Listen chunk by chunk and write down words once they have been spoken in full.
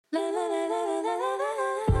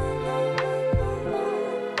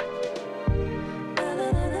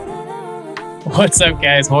What's up,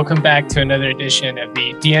 guys? Welcome back to another edition of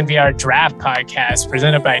the DNVR Draft Podcast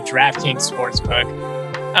presented by DraftKings Sportsbook.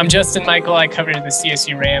 I'm Justin Michael. I cover the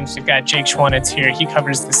CSU Rams. We've got Jake Schwanitz here. He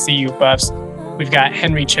covers the CU Buffs. We've got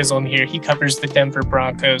Henry Chisholm here. He covers the Denver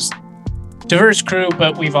Broncos. Diverse crew,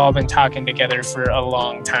 but we've all been talking together for a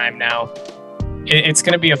long time now. It's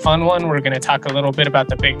going to be a fun one. We're going to talk a little bit about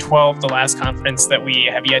the Big-12, the last conference that we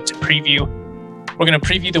have yet to preview. We're going to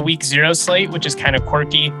preview the Week 0 slate, which is kind of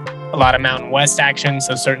quirky. A lot of Mountain West action,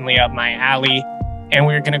 so certainly up my alley. And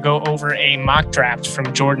we're going to go over a mock draft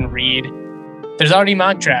from Jordan Reed. There's already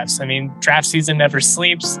mock drafts. I mean, draft season never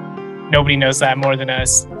sleeps. Nobody knows that more than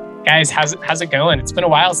us. Guys, how's it going? It's been a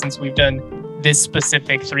while since we've done this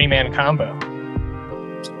specific three-man combo.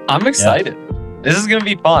 I'm excited. Yeah. This is going to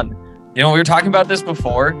be fun. You know, we were talking about this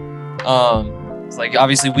before. It's like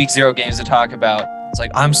obviously Week 0 games to talk about. It's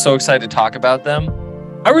like, I'm so excited to talk about them.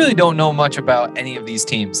 I really don't know much about any of these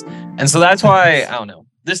teams. And so that's why, I don't know,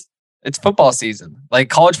 it's football season. Like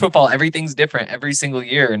college football, everything's different every single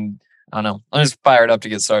year. And I don't know, I'm just fired up to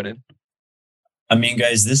get started. I mean,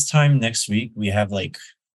 guys, this time next week, we have like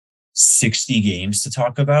 60 games to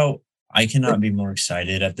talk about. I cannot be more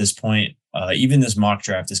excited at this point. Even this mock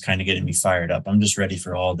draft is kind of getting me fired up. I'm just ready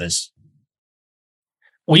for all this.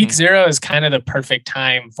 Week 0 is kind of the perfect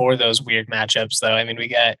time for those weird matchups, though. I mean, we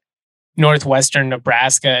got Northwestern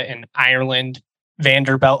Nebraska and Ireland,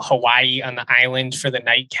 Vanderbilt, Hawaii on the island for the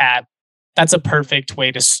nightcap. That's a perfect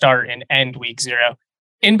way to start and end Week 0.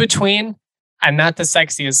 In between, I'm not the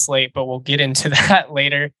sexiest slate, but we'll get into that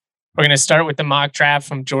later. We're going to start with the mock draft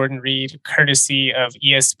from Jordan Reed, courtesy of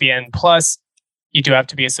ESPN Plus. You do have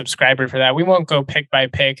to be a subscriber for that. We won't go pick by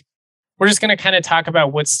pick. We're just going to kind of talk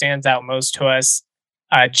about what stands out most to us.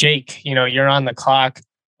 Jake, you're on the clock.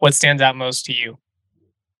 What stands out most to you?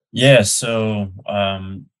 Yeah, so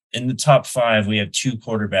in the top 5, we have 2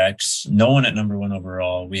 quarterbacks. No one at number 1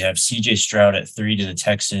 overall. We have C.J. Stroud at 3 to the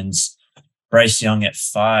Texans, Bryce Young at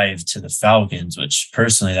 5 to the Falcons, which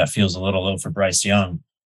personally that feels a little low for Bryce Young.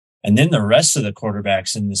 And then the rest of the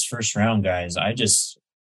quarterbacks in this first round, guys,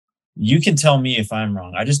 you can tell me if I'm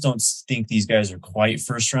wrong. I just don't think these guys are quite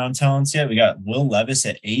first round talents yet. We got Will Levis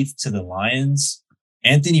at 8 to the Lions,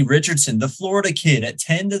 Anthony Richardson, the Florida kid, at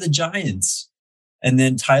 10 to the Giants. And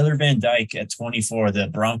then Tyler Van Dyke at 24, the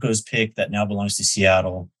Broncos pick that now belongs to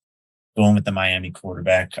Seattle, going with the Miami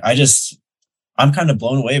quarterback. I'm kind of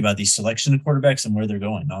blown away about these selection of quarterbacks and where they're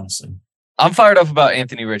going, honestly. I'm fired up about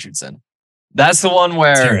Anthony Richardson. That's the one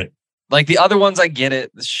where, like the other ones, I get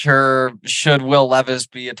it. Sure, should Will Levis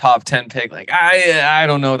be a top 10 pick? Like, I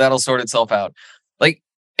don't know. That'll sort itself out. Like,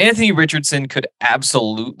 Anthony Richardson could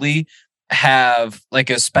absolutely have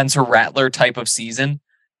like a Spencer Rattler type of season.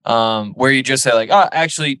 Where you just say like, oh,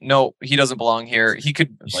 actually, no, he doesn't belong here. He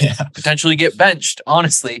could potentially get benched,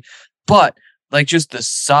 honestly. But like just the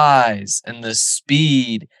size and the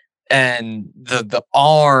speed and the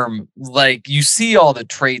arm, like you see all the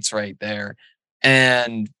traits right there.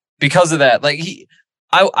 And because of that, like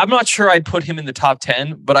I'm not sure I'd put him in the top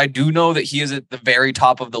 10, but I do know that he is at the very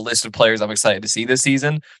top of the list of players I'm excited to see this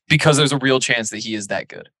season because there's a real chance that he is that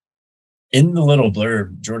good. In the little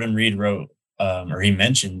blurb, Jordan Reed wrote, he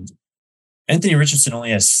mentioned Anthony Richardson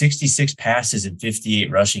only has 66 passes and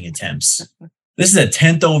 58 rushing attempts. This is a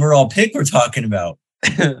 10th overall pick we're talking about.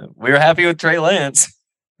 We were happy with Trey Lance.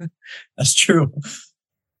 That's true.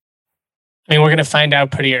 I mean, we're going to find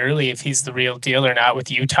out pretty early if he's the real deal or not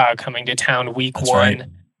with Utah coming to town week 1. Right.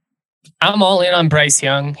 I'm all in on Bryce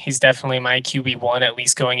Young. He's definitely my QB1, at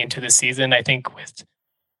least going into the season. I think with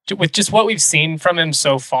just what we've seen from him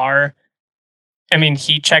so far, I mean,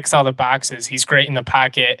 he checks all the boxes. He's great in the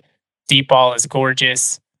pocket. Deep ball is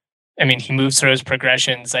gorgeous. I mean, he moves through his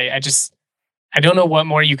progressions. I don't know what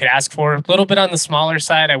more you could ask for. A little bit on the smaller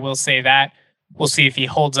side, I will say that. We'll see if he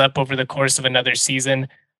holds up over the course of another season.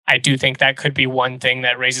 I do think that could be one thing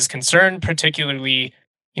that raises concern, particularly,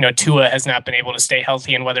 Tua has not been able to stay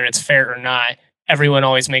healthy, and whether it's fair or not, everyone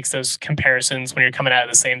always makes those comparisons when you're coming out of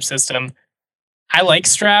the same system. I like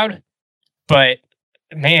Stroud, but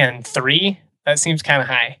man, 3? That seems kind of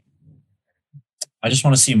high. I just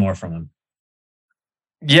want to see more from him.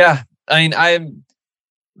 Yeah. I mean,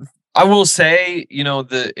 I will say,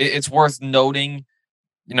 it's worth noting,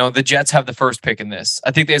 the Jets have the first pick in this.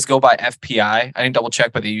 I think they just go by FPI. I didn't double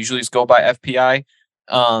check, but they usually just go by FPI.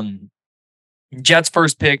 Jets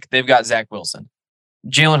first pick, they've got Zach Wilson.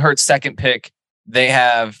 Jalen Hurts second pick, they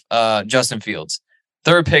have Justin Fields.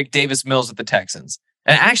 Third pick, Davis Mills with the Texans.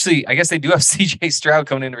 And actually, I guess they do have C.J. Stroud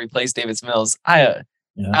coming in to replace Davis Mills. I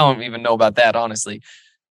don't even know about that, honestly.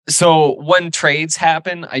 So when trades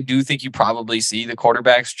happen, I do think you probably see the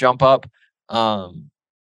quarterbacks jump up.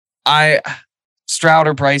 Stroud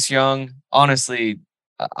or Bryce Young, honestly,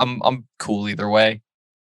 I'm cool either way.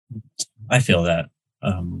 I feel that.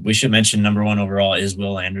 We should mention number 1 overall is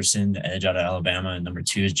Will Anderson, the edge out of Alabama, and number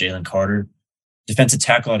 2 is Jalen Carter, defensive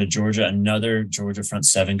tackle out of Georgia, another Georgia front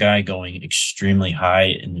 7 guy going extremely high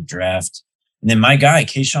in the draft. And then my guy,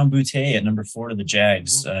 Kayshon Boutte at number 4 to the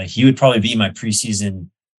Jags. He would probably be my preseason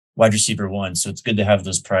wide receiver 1. So it's good to have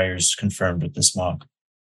those priors confirmed with this mock.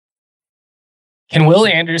 Can Will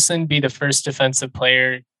Anderson be the first defensive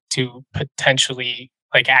player to potentially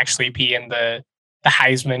actually be in the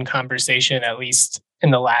Heisman conversation, at least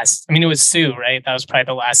in the last? I mean, it was Sue, right? That was probably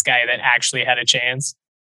the last guy that actually had a chance.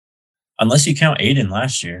 Unless you count Aiden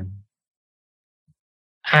last year.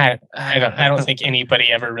 I don't think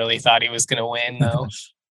anybody ever really thought he was going to win, though.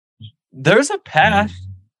 There's a path.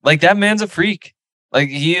 That man's a freak.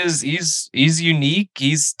 He's unique.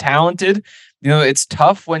 He's talented. It's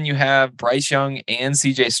tough when you have Bryce Young and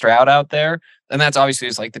CJ Stroud out there. And that's obviously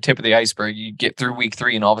just the tip of the iceberg. You get through week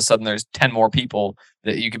 3 and all of a sudden there's 10 more people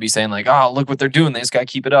that you could be saying oh, look what they're doing. They just got to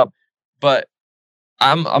keep it up. But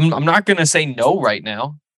I'm not going to say no right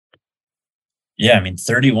now. Yeah,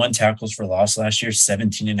 31 tackles for loss last year,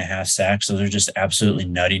 17.5 sacks. Those are just absolutely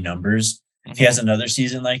nutty numbers. If he has another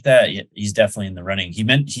season like that, he's definitely in the running. He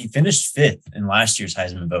finished 5th in last year's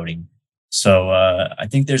Heisman voting. So I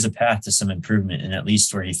think there's a path to some improvement in at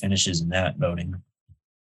least where he finishes in that voting.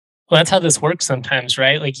 Well, that's how this works sometimes,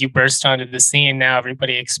 right? You burst onto the scene, now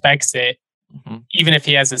everybody expects it. Even if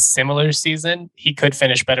he has a similar season, he could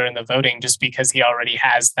finish better in the voting just because he already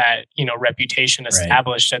has that, reputation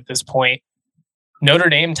established at this point. Notre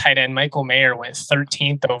Dame tight end Michael Mayer went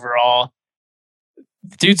 13th overall.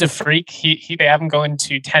 The dude's a freak. They have him going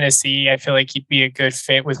to Tennessee. I feel like he'd be a good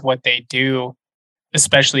fit with what they do,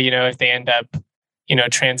 especially, if they end up,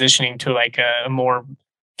 transitioning to a more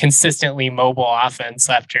consistently mobile offense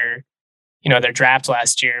after, their draft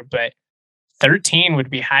last year. But 13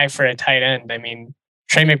 would be high for a tight end. I mean,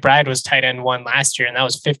 Trey McBride was tight end 1 last year, and that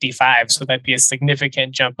was 55. So that'd be a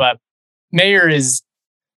significant jump up. Mayer is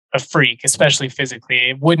a freak, especially physically.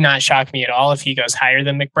 It would not shock me at all if he goes higher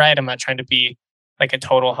than McBride. I'm not trying to be a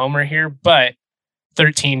total homer here, but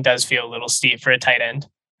 13 does feel a little steep for a tight end.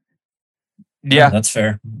 Yeah, that's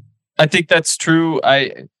fair. I think that's true.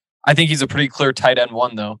 I think he's a pretty clear tight end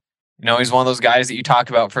 1, though. He's one of those guys that you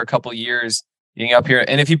talk about for a couple of years getting up here.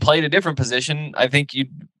 And if he played a different position, I think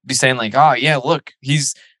you'd be saying oh yeah, look,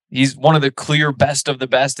 he's one of the clear best of the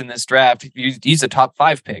best in this draft. He's a top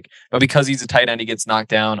 5 pick, but because he's a tight end, he gets knocked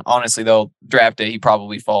down. Honestly, though, draft day, he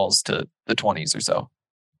probably falls to the 20s or so.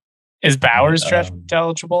 Is Bowers draft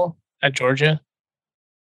eligible at Georgia?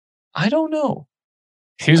 I don't know.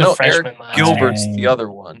 He was a freshman last year. Gilbert's the other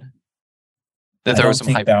one. I don't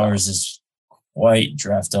think Bowers is quite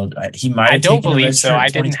draft eligible. He might. I don't believe so. I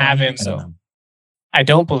didn't have him. I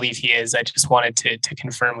don't believe he is. I just wanted to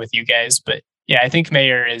confirm with you guys. But yeah, I think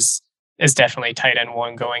Mayer is definitely tight end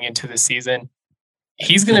 1 going into the season.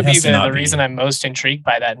 He's going to be the reason I'm most intrigued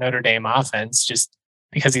by that Notre Dame offense, just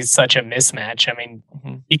because he's such a mismatch. I mean,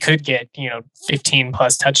 he could get 15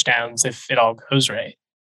 plus touchdowns if it all goes right.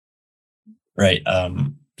 Right.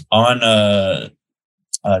 On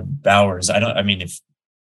Bowers,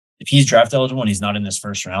 if he's draft eligible and he's not in this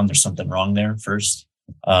first round, there's something wrong there first.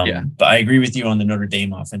 But I agree with you on the Notre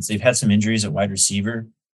Dame offense. They've had some injuries at wide receiver.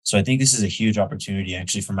 So I think this is a huge opportunity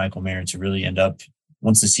actually for Michael Mayer to really end up,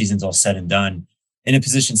 once the season's all said and done, in a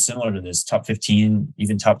position similar to this, top 15,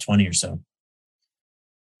 even top 20 or so.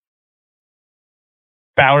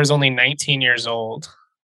 Bowers only 19 years old.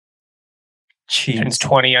 Jeez. Turns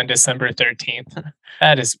 20 on December 13th.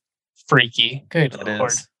 That is freaky. Good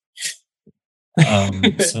Lord.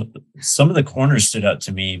 So some of the corners stood out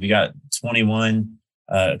to me. We got 21,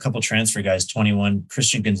 a couple transfer guys, 21,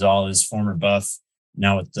 Christian Gonzalez, former Buff,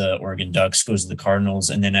 now with the Oregon Ducks, goes to the Cardinals.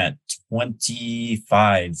 And then at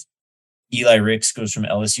 25, Eli Ricks goes from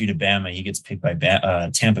LSU to Bama. He gets picked by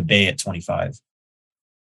Tampa Bay at 25.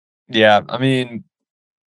 Yeah, I mean,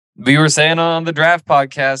 we were saying on the draft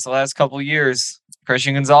podcast the last couple of years,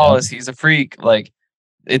 Christian Gonzalez, he's a freak.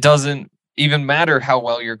 It doesn't even matter how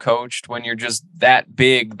well you're coached when you're just that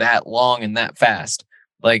big, that long, and that fast.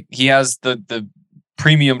 He has the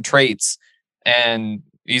premium traits, and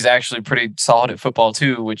he's actually pretty solid at football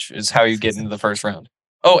too, which is how you get into the first round.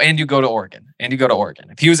 Oh, and you go to Oregon.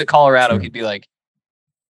 If he was at Colorado, he'd be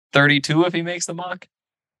 32 if he makes the mock.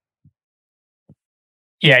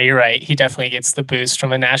 Yeah, you're right. He definitely gets the boost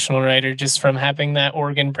from a national writer just from having that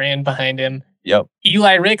Oregon brand behind him. Yep.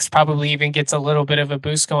 Eli Ricks probably even gets a little bit of a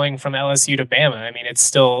boost going from LSU to Bama. I mean, it's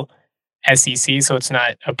still SEC, so it's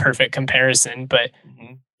not a perfect comparison, but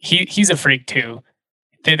he's a freak too.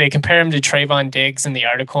 They compare him to Trayvon Diggs in the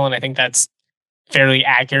article, and I think that's fairly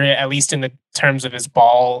accurate, at least in the terms of his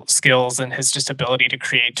ball skills and his just ability to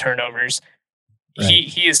create turnovers. Right.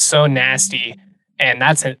 He is so nasty, and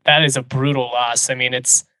that is a brutal loss. I mean,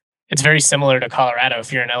 it's very similar to Colorado.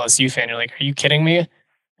 If you're an LSU fan, you're like, are you kidding me?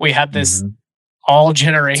 We have this all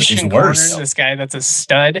generation corner, this guy that's a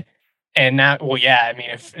stud. And now, well, yeah, I mean,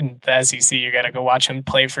 if in the SEC, you got to go watch him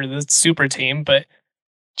play for the super team, but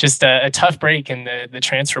just a tough break in the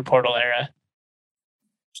transfer portal era.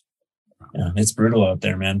 Yeah, it's brutal out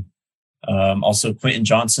there, man. Also, Quentin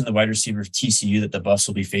Johnson, the wide receiver of TCU that the Buffs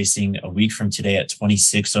will be facing a week from today at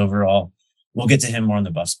 26 overall. We'll get to him more on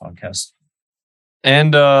the Buffs podcast.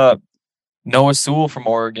 And Noah Sewell from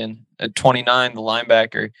Oregon at 29, the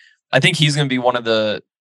linebacker. I think he's going to be one of the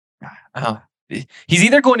he's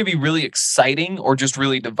either going to be really exciting or just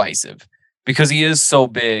really divisive because he is so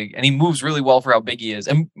big and he moves really well for how big he is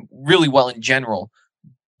and really well in general.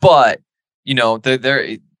 But, you know,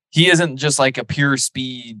 he isn't just like a pure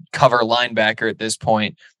speed cover linebacker at this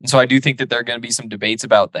point. And so I do think that there are going to be some debates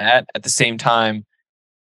about that. At the same time,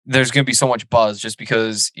 there's going to be so much buzz just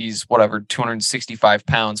because he's 265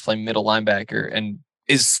 pounds playing middle linebacker and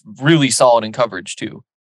is really solid in coverage too.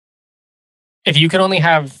 If you could only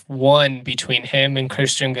have one between him and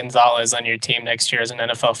Christian Gonzalez on your team next year as an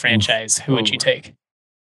NFL franchise, who would you take?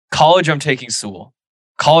 College, I'm taking Sewell.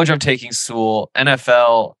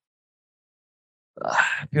 NFL,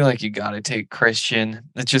 I feel like you got to take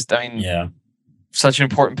Christian. It's just, such an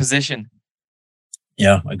important position.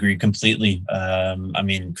 Yeah, agree completely.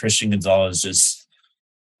 Christian Gonzalez just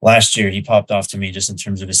last year, he popped off to me just in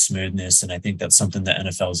terms of his smoothness. And I think that's something the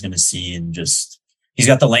NFL is going to see, and just, he's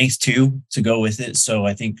got the length too to go with it. So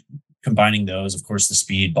I think combining those, of course, the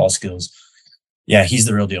speed, ball skills. Yeah, he's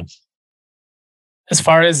the real deal. As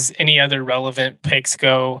far as any other relevant picks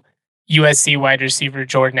go, USC wide receiver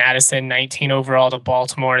Jordan Addison, 19 overall to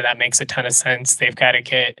Baltimore. That makes a ton of sense. They've got to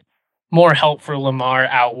get more help for Lamar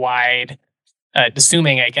out wide.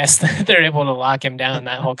 Assuming, I guess, that they're able to lock him down.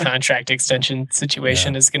 That whole contract extension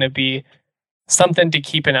situation is going to be something to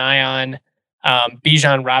keep an eye on.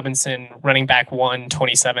 Bijan Robinson, running back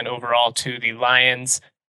 127 overall to the Lions.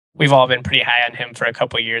 We've all been pretty high on him for a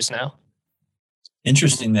couple of years now.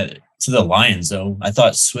 Interesting that to the Lions, though. I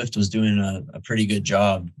thought Swift was doing a pretty good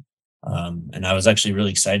job. And I was actually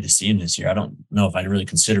really excited to see him this year. I don't know if I'd really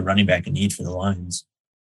consider running back a need for the Lions.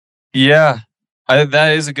 Yeah,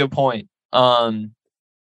 that is a good point.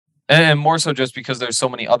 And more so just because there's so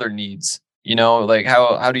many other needs. You know, like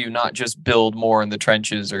how do you not just build more in the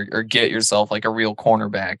trenches or get yourself like a real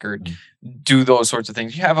cornerback or do those sorts of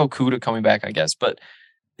things? You have Okuda coming back, I guess, but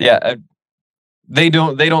yeah, they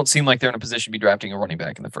don't seem like they're in a position to be drafting a running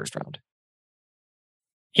back in the first round.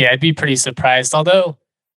 Yeah, I'd be pretty surprised. Although,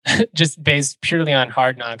 just based purely on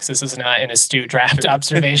Hard Knocks, this is not an astute draft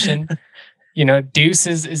observation. You know, Deuce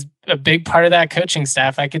is a big part of that coaching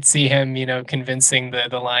staff. I could see him, convincing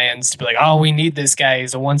the Lions to be like, oh, we need this guy.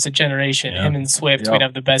 He's a once a generation. Yeah. Him and Swift, we'd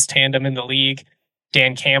have the best tandem in the league.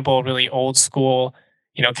 Dan Campbell, really old school,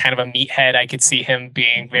 kind of a meathead. I could see him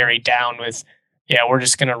being very down with, we're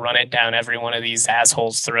just going to run it down every one of these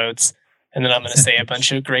assholes' throats. And then I'm going to say a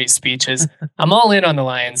bunch of great speeches. I'm all in on the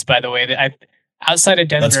Lions, by the way. Outside of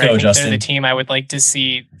Denver, I think Justin. They're the team I would like to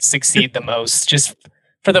see succeed the most. Just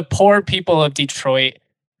for the poor people of Detroit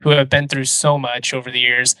who have been through so much over the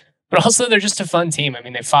years, but also they're just a fun team. I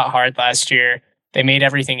mean, they fought hard last year. They made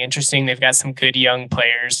everything interesting. They've got some good young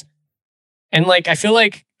players. And I feel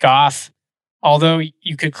like Goff, although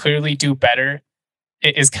you could clearly do better,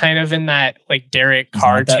 it is kind of in that Derek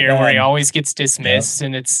Carr tier where he always gets dismissed.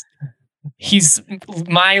 And he's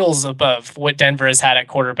miles above what Denver has had at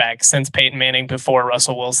quarterback since Peyton Manning before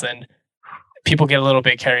Russell Wilson. People get a little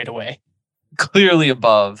bit carried away. Clearly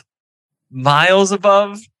above. Miles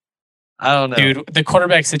above? I don't know. Dude, the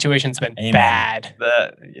quarterback situation's been bad.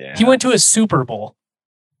 He went to a Super Bowl.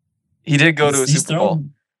 He did go to a Super Bowl.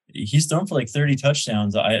 He's thrown for 30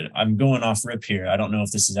 touchdowns. I'm going off rip here. I don't know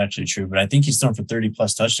if this is actually true, but I think he's thrown for 30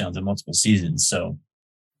 plus touchdowns in multiple seasons. So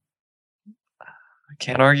I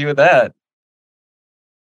can't argue with that.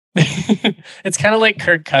 It's kind of like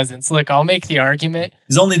Kirk Cousins. Look, I'll make the argument.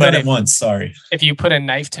 He's only done it once. Sorry. If you put a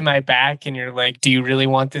knife to my back and you're like, do you really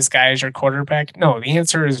want this guy as your quarterback? No, the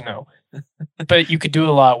answer is no. But you could do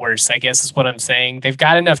a lot worse, I guess is what I'm saying. They've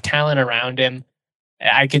got enough talent around him.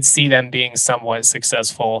 I could see them being somewhat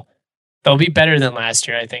successful. They'll be better than last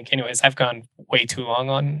year, I think. Anyways, I've gone way too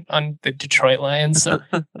long on the Detroit Lions. So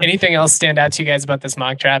anything else stand out to you guys about this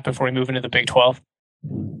mock draft before we move into the Big 12?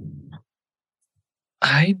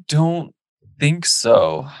 I don't think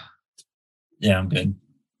so. Yeah, I'm good.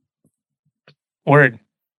 Word.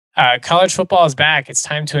 College football is back. It's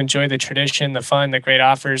time to enjoy the tradition, the fun, the great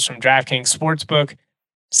offers from DraftKings Sportsbook.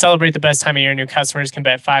 Celebrate the best time of year. New customers can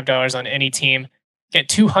bet $5 on any team. Get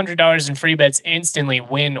 $200 in free bets instantly,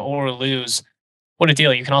 win or lose. What a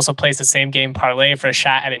deal. You can also place the same game parlay for a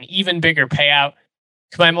shot at an even bigger payout.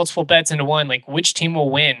 Combine multiple bets into one, like which team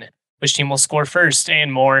will win, which team will score first,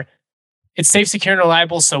 and more. It's safe, secure, and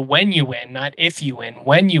reliable, so when you win, not if you win,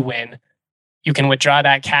 when you win, you can withdraw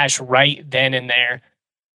that cash right then and there.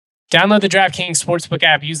 Download the DraftKings Sportsbook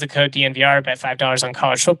app, use the code DNVR, bet $5 on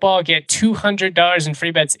college football, get $200 in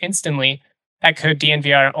free bets instantly. That code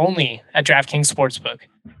DNVR only at DraftKings Sportsbook.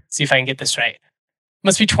 See if I can get this right.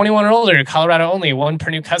 Must be 21 or older, Colorado only, one per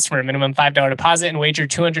new customer, minimum $5 deposit, and wager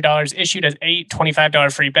 $200 issued as 8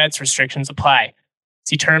 $25 free bets. Restrictions apply.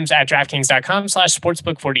 See terms at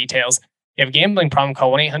DraftKings.com/sportsbook for details. If you have a gambling problem,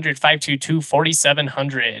 call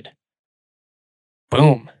 1-800-522-4700.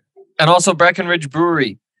 Boom. And also Breckenridge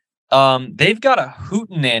Brewery. They've got a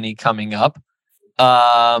hootenanny coming up.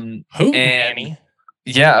 Hootenanny?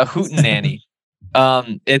 Yeah, a hootenanny.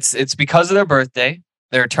 It's because of their birthday.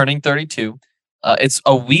 They're turning 32. It's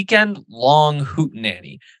a weekend-long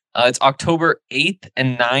hootenanny. It's October 8th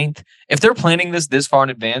and 9th. If they're planning this far in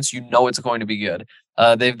advance, you know it's going to be good.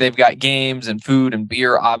 They've got games and food and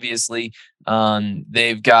beer, obviously.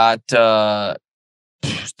 They've got the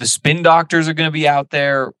Spin Doctors are going to be out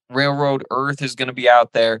there. Railroad Earth is going to be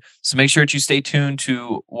out there. So make sure that you stay tuned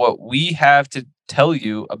to what we have to tell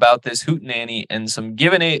you about this hootenanny and some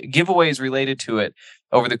giveaways related to it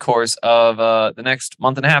over the course of the next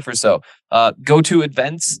month and a half or so. Go to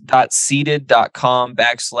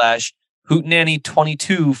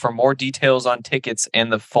events.seated.com/hootenanny22 for more details on tickets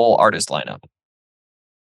and the full artist lineup.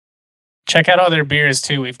 Check out all their beers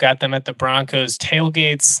too. We've got them at the Broncos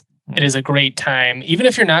tailgates. It is a great time. Even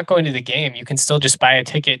if you're not going to the game, you can still just buy a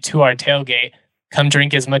ticket to our tailgate. Come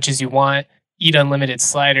drink as much as you want, eat unlimited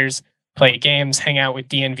sliders, play games, hang out with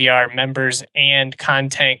DNVR members and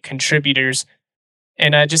content contributors,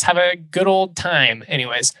 and just have a good old time.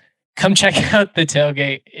 Anyways, come check out the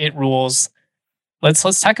tailgate. It rules. Let's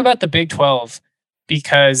talk about the Big-12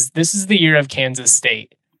 because this is the year of Kansas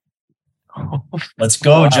State. Let's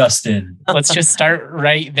go, wow. Justin. Let's just start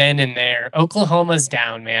right then and there. Oklahoma's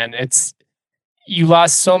down, man. You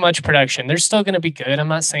lost so much production. They're still going to be good. I'm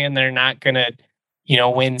not saying they're not going to,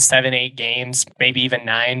 win 7-8 games, maybe even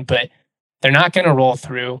 9, but they're not going to roll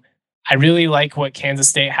through. I really like what Kansas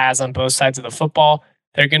State has on both sides of the football.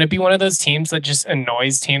 They're going to be one of those teams that just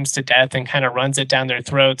annoys teams to death and kind of runs it down their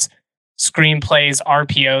throats. Screenplays,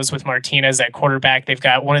 RPOs with Martinez at quarterback. They've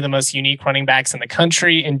got one of the most unique running backs in the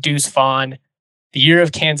country in Deuce Vaughn. The year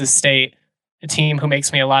of Kansas State, a team who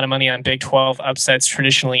makes me a lot of money on Big 12 upsets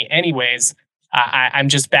traditionally anyways. I'm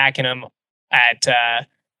just backing them at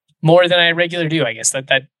more than I regularly do. I guess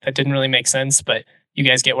that didn't really make sense, but you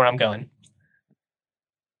guys get where I'm going.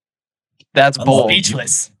 That's bold.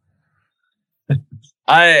 Speechless.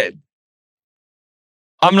 I'm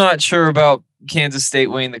not sure about Kansas State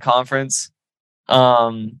winning the conference.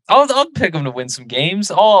 I'll pick them to win some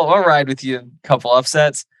games. I'll ride with you in a couple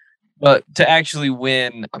upsets, but to actually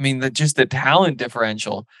win, I mean, just the talent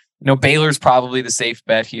differential. Baylor's probably the safe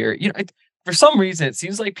bet here. For some reason, it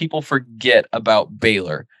seems like people forget about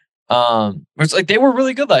Baylor. It's like they were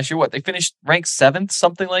really good last year. What, they finished ranked 7th,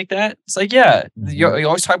 something like that. It's like, yeah, you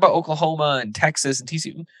always talk about Oklahoma and Texas and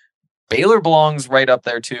TCU. Baylor belongs right up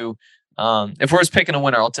there too. If we're just picking a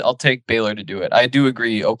winner, I'll take Baylor to do it. I do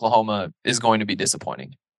agree Oklahoma is going to be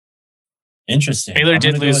disappointing. Interesting. Baylor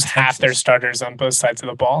did lose half their starters on both sides of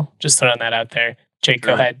the ball. Just throwing that out there. Jake,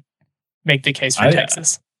 go ahead. Make the case for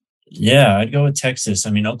Texas. Yeah, I'd go with Texas.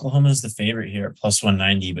 I mean, Oklahoma is the favorite here at plus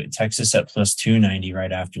 190, but Texas at plus 290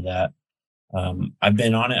 right after that. I've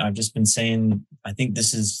been on it. I've just been saying, I think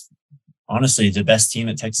this is honestly the best team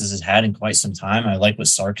that Texas has had in quite some time. I like what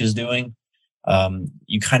Sark is doing.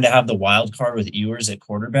 You kind of have the wild card with Ewers at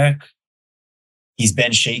quarterback. He's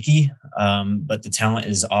been shaky, but the talent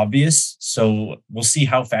is obvious. So we'll see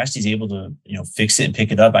how fast he's able to, fix it and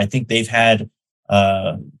pick it up. I think they've had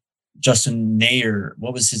Justin Nair.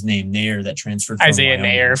 What was his name? Nair, that transferred from Isaiah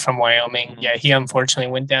Wyoming. Nair from Wyoming. Yeah, he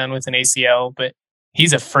unfortunately went down with an ACL, but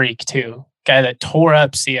he's a freak too. Guy that tore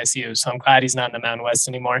up CSU. So I'm glad he's not in the Mountain West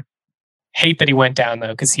anymore. Hate that he went down though,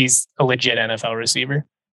 because he's a legit NFL receiver.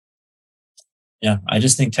 Yeah, I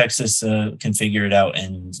just think Texas can figure it out,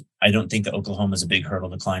 and I don't think that Oklahoma is a big hurdle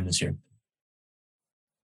to climb this year.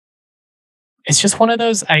 It's just one of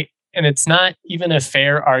those, and it's not even a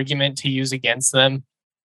fair argument to use against them.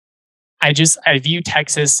 I view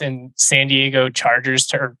Texas and San Diego Chargers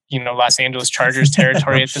Los Angeles Chargers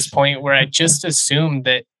territory at this point, where I just assume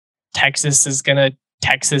that Texas is going to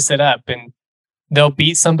Texas it up, and they'll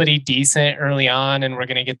beat somebody decent early on, and we're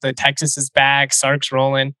going to get the Texas's back, Sark's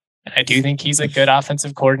rolling. And I do think he's a good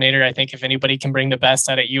offensive coordinator. I think if anybody can bring the best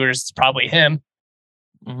out of Ewers, it's probably him.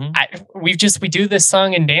 We do this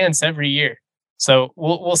song and dance every year, so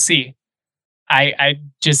we'll see. I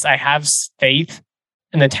have faith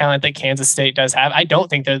in the talent that Kansas State does have. I don't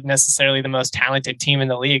think they're necessarily the most talented team in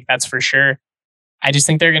the league, that's for sure. I just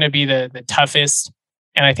think they're going to be the toughest,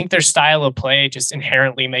 and I think their style of play just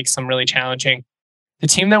inherently makes them really challenging. The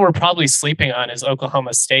team that we're probably sleeping on is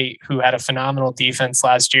Oklahoma State, who had a phenomenal defense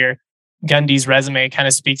last year. Gundy's resume kind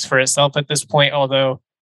of speaks for itself at this point, although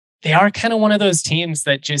they are kind of one of those teams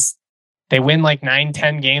that they win like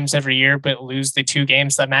 9-10 games every year, but lose the 2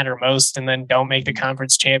 games that matter most and then don't make the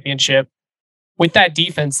conference championship. With that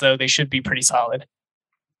defense, though, they should be pretty solid.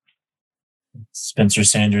 Spencer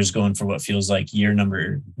Sanders going for what feels like year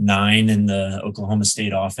number 9 in the Oklahoma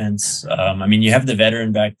State offense. You have the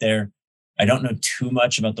veteran back there. I don't know too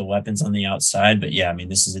much about the weapons on the outside, but yeah,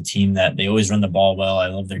 this is a team that they always run the ball well. I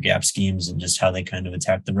love their gap schemes and just how they kind of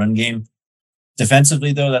attack the run game.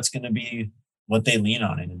 Defensively, though, that's going to be what they lean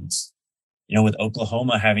on. And it's, with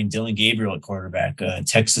Oklahoma having Dylan Gabriel at quarterback,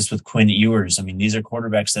 Texas with Quinn Ewers. These are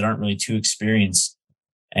quarterbacks that aren't really too experienced.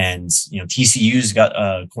 And, TCU's got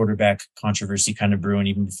a quarterback controversy kind of brewing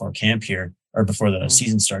even before camp here, or before the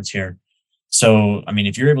season starts here. So,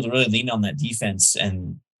 if you're able to really lean on that defense,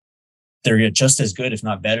 and they're just as good, if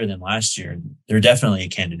not better than last year, they're definitely a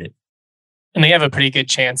candidate. And they have a pretty good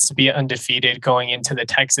chance to be undefeated going into the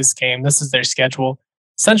Texas game. This is their schedule.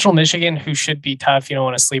 Central Michigan, who should be tough. You don't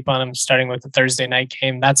want to sleep on them, starting with the Thursday night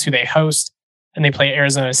game. That's who they host. And they play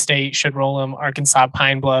Arizona State, should roll them. Arkansas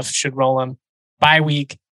Pine Bluff should roll them. Bye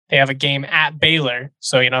week, they have a game at Baylor.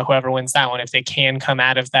 So, whoever wins that one, if they can come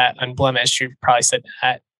out of that unblemished, you've probably said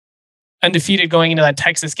that. Undefeated going into that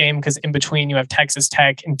Texas game, because in between you have Texas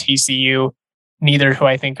Tech and TCU, neither who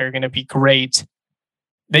I think are going to be great.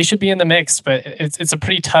 They should be in the mix, but it's a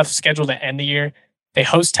pretty tough schedule to end the year. They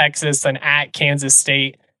host Texas, then at Kansas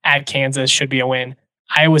State, at Kansas should be a win.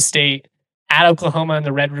 Iowa State, at Oklahoma in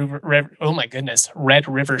the Red River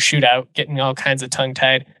shootout, getting all kinds of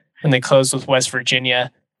tongue-tied when they close with West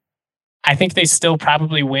Virginia. I think they still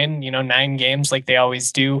probably win, 9 games like they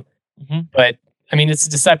always do. But, it's a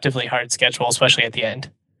deceptively hard schedule, especially at the end.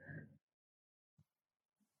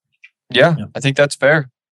 Yeah, I think that's fair.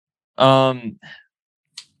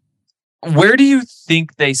 Where do you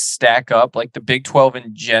think they stack up, like the Big 12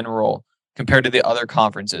 in general, compared to the other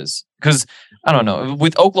conferences? Because, I don't know,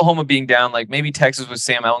 with Oklahoma being down, like maybe Texas with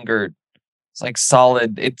Sam Ehlinger, it's like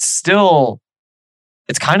solid. It's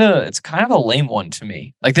kind of a lame one to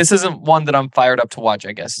me. Like, this isn't one that I'm fired up to watch,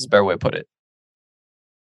 I guess is a better way to put it.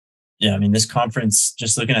 Yeah, this conference,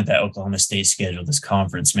 just looking at that Oklahoma State schedule, this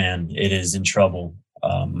conference, man, it is in trouble.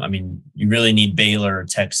 You really need Baylor or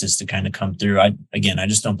Texas to kind of come through. I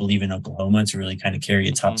just don't believe in Oklahoma to really kind of carry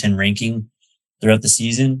a top 10 ranking throughout the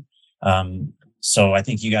season. So I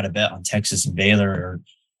think you got to bet on Texas and Baylor, or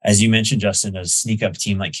as you mentioned, Justin, a sneak up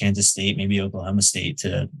team like Kansas State, maybe Oklahoma State,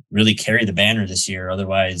 to really carry the banner this year.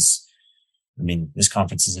 Otherwise, this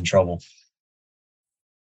conference is in trouble.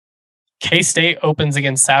 K-State opens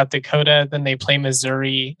against South Dakota, then they play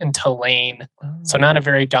Missouri and Tulane. So not a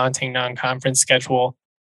very daunting non-conference schedule.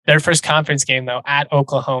 Their first conference game, though, at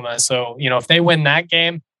Oklahoma. So, if they win that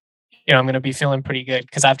game, I'm going to be feeling pretty good,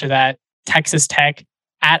 because after that, Texas Tech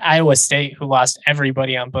at Iowa State, who lost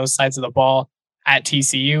everybody on both sides of the ball, at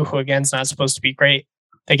TCU, who again is not supposed to be great.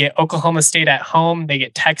 They get Oklahoma State at home. They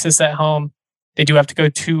get Texas at home. They do have to go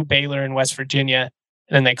to Baylor and West Virginia,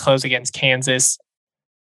 and then they close against Kansas.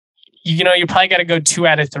 You probably got to go 2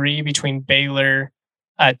 out of 3 between Baylor,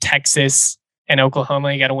 Texas, and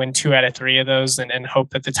Oklahoma. You got to win 2 out of 3 of those and hope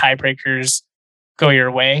that the tiebreakers go your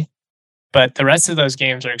way. But the rest of those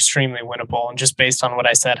games are extremely winnable. And just based on what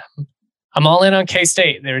I said, I'm all in on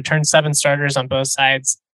K-State. They returned 7 starters on both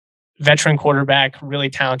sides. Veteran quarterback, really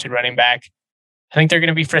talented running back. I think they're going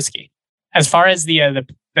to be frisky. As far as the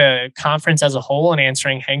conference as a whole, and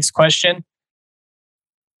answering Hank's question,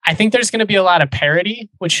 I think there's going to be a lot of parity,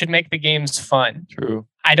 which should make the games fun. True.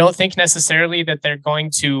 I don't think necessarily that they're going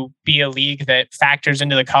to be a league that factors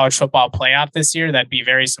into the college football playoff this year. That'd be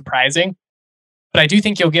very surprising. But I do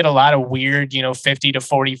think you'll get a lot of weird,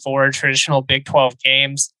 50-44 traditional Big 12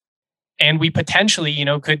 games. And we potentially,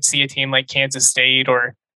 could see a team like Kansas State,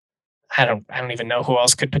 or I don't even know who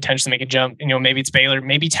else could potentially make a jump. Maybe it's Baylor.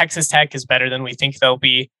 Maybe Texas Tech is better than we think they'll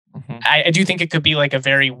be. I do think it could be like a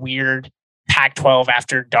very weird Pac-12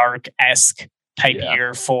 after dark-esque type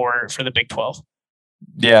year for the Big 12.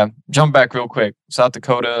 Yeah. Jump back real quick. South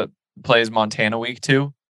Dakota plays Montana week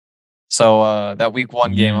 2. So that week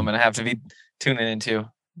 1 game, I'm going to have to be tuning into.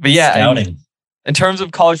 But yeah, in terms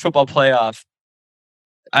of college football playoff,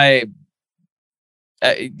 it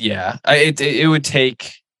would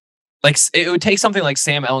take something like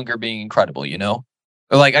Sam Ehlinger being incredible, Or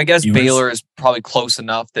like I guess Baylor is probably close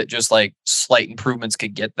enough that just like slight improvements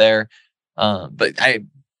could get there. But I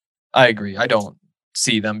agree. I don't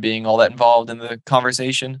see them being all that involved in the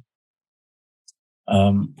conversation.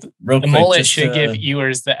 The mullet should give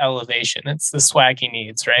Ewers the elevation. It's the swag he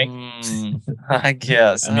needs, right? I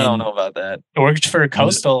guess. I don't know about that. It worked for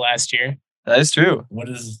Coastal last year. That is true. What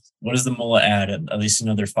does the mullet add? At least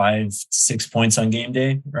another 5-6 points on game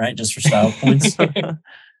day, right? Just for style points.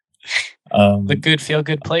 Look good, feel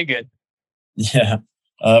good, play good. Yeah.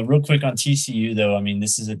 Real quick on TCU though. I mean,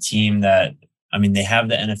 this is a team that they have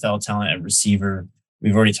the NFL talent at receiver.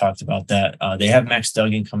 We've already talked about that. They have Max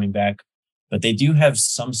Duggan coming back, but they do have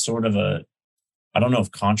some sort of I don't know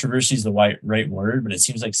if controversy is the right word, but it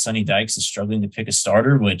seems like Sonny Dykes is struggling to pick a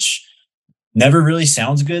starter, which never really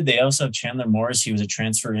sounds good. They also have Chandler Morris. He was a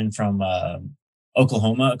transfer in from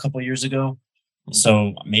Oklahoma a couple of years ago.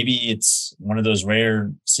 So maybe it's one of those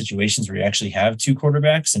rare situations where you actually have 2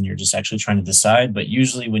 quarterbacks and you're just actually trying to decide. But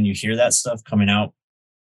usually when you hear that stuff coming out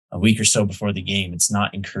a week or so before the game, it's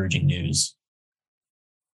not encouraging news.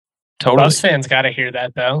 Totally. Most fans got to hear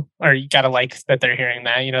that though, or you got to like that they're hearing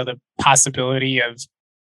that, the possibility of,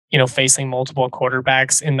 facing multiple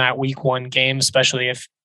quarterbacks in that week 1 game, especially if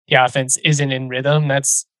the offense isn't in rhythm.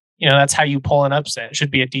 That's how you pull an upset. It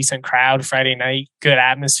should be a decent crowd Friday night, good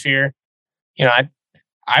atmosphere.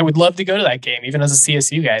 I would love to go to that game, even as a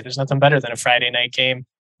CSU guy. There's nothing better than a Friday night game.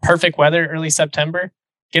 Perfect weather, early September.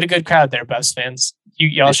 Get a good crowd there, Buffs fans.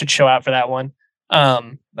 Y'all should show out for that one.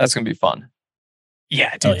 That's gonna be fun.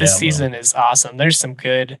 Yeah, dude, this season is awesome. There's some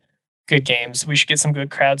good games. We should get some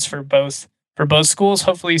good crowds for both schools.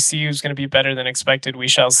 Hopefully, CU is going to be better than expected. We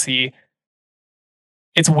shall see.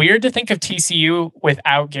 It's weird to think of TCU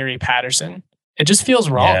without Gary Patterson. It just feels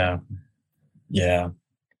wrong. Yeah.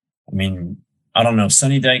 I mean, I don't know.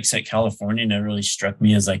 Sonny Dykes at California never really struck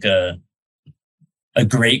me as like a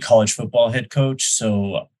great college football head coach.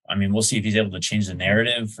 So, we'll see if he's able to change the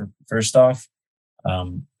narrative first off.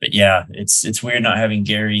 But yeah, it's weird not having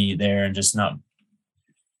Gary there and just not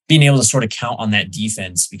being able to sort of count on that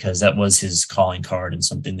defense, because that was his calling card and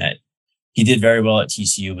something that he did very well at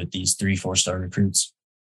TCU with these 3-4-star recruits.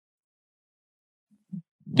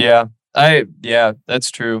 Yeah,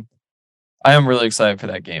 that's true. I am really excited for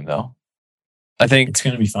that game though. I think it's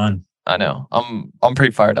going to be fun. I know. I'm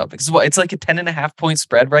pretty fired up because it's like a 10.5 point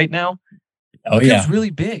spread right now. Oh yeah, it's really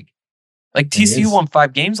big. Like TCU won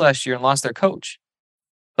 5 games last year and lost their coach.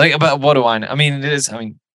 Like, but what do I know? It is.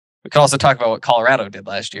 We could also talk about what Colorado did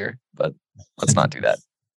last year, but let's not do that.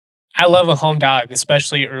 I love a home dog,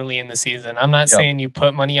 especially early in the season. I'm not saying you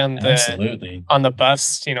put money on the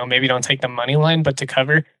Buffs. Maybe don't take the money line, but to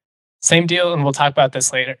cover. Same deal, and we'll talk about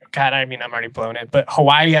this later. God, I'm already blowing it. But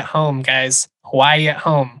Hawaii at home, guys. Hawaii at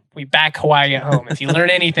home. We back Hawaii at home. If you learn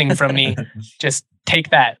anything from me, just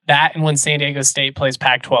take that. That and when San Diego State plays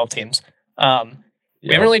Pac-12 teams. We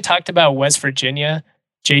haven't really talked about West Virginia.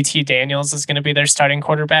 JT Daniels is going to be their starting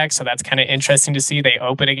quarterback, so that's kind of interesting to see. They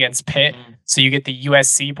open against Pitt, so you get the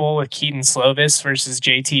USC Bowl with Keaton Slovis versus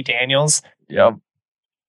JT Daniels. Yep.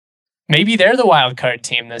 Maybe they're the wild card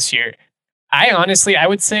team this year. I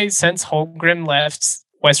would say since Holmgren left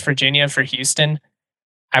West Virginia for Houston,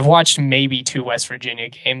 I've watched maybe 2 West Virginia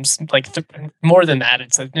games. Like more than that,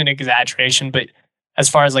 it's an exaggeration. But as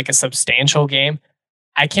far as like a substantial game,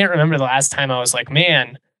 I can't remember the last time I was like,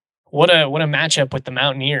 man, what a matchup with the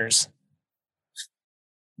Mountaineers.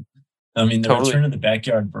 Return of the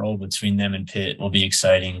backyard brawl between them and Pitt will be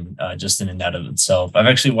exciting, just in and out of itself. I've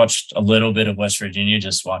actually watched a little bit of West Virginia,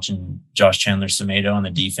 just watching Josh Chandler-Semedo on the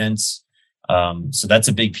defense. So that's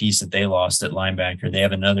a big piece that they lost at linebacker. They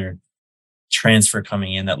have another transfer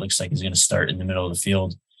coming in that looks like he's going to start in the middle of the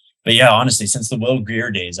field. But yeah, honestly, since the Will Grier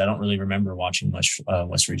days, I don't really remember watching much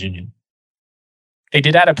West Virginia. They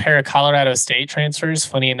did add a pair of Colorado State transfers.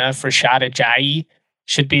 Funny enough, Rashad Ajayi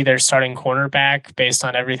should be their starting cornerback based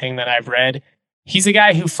on everything that I've read. He's a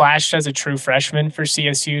guy who flashed as a true freshman for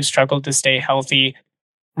CSU, struggled to stay healthy.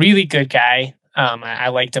 Really good guy. I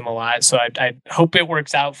liked him a lot, so I hope it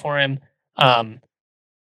works out for him.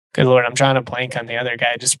 Good Lord, I'm drawing a blank on the other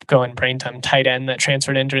guy. Just going brain time. Tight end that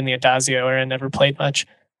transferred in during the Adazio era and never played much.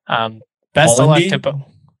 Best of luck to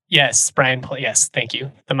Yes, Brian. Yes, thank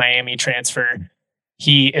you. The Miami transfer.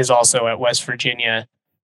 He is also at West Virginia.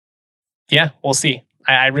 Yeah, we'll see.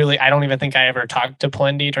 I don't even think I ever talked to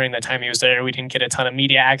Plendy during the time he was there. We didn't get a ton of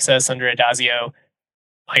media access under Adazio.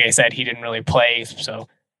 Like I said, he didn't really play. So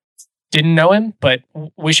didn't know him, but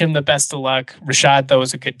wish him the best of luck. Rashad, though,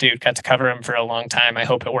 was a good dude. Got to cover him for a long time. I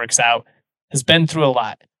hope it works out. Has been through a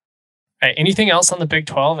lot. Right, anything else on the Big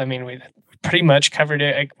 12? I mean, we pretty much covered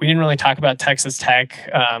it. We didn't really talk about Texas Tech.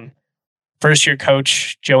 First-year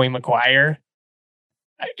coach Joey McGuire.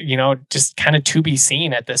 Just kind of to be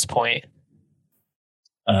seen at this point.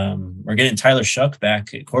 We're getting Tyler Shuck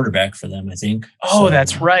back at quarterback for them, I think. Oh,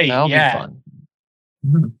 that's right. That'll be fun.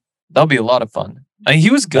 That'll be a lot of fun. I mean,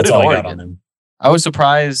 he was good at Oregon. I was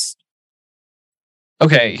surprised.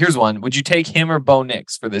 Okay, here's one. Would you take him or Bo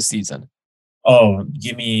Nix for this season? Oh,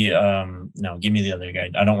 give me the other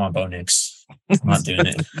guy. I don't want Bo Nix. I'm not doing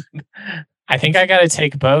it. I think I got to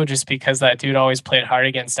take Bo just because that dude always played hard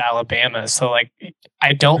against Alabama. So,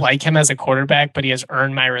 I don't like him as a quarterback, but he has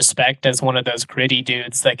earned my respect as one of those gritty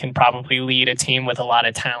dudes that can probably lead a team with a lot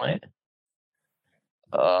of talent.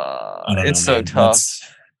 It's so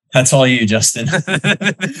tough. That's all you, Justin.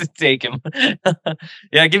 Take him.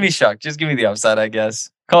 Yeah, give me Shuck. Just give me the upside, I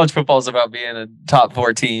guess. College football is about being a top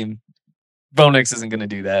 4 team. Bo Nix isn't going to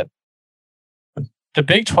do that. The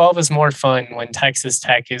Big 12 is more fun when Texas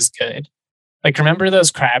Tech is good. Remember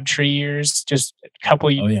those Crabtree years? Just a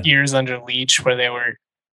couple years under Leach where they were,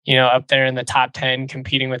 up there in the top 10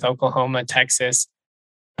 competing with Oklahoma, Texas.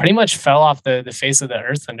 Pretty much fell off the face of the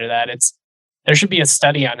earth under that. There should be a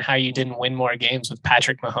study on how you didn't win more games with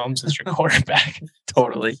Patrick Mahomes as your quarterback.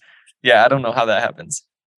 Totally. Yeah, I don't know how that happens.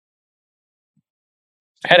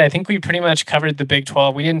 Ed, I think we pretty much covered the Big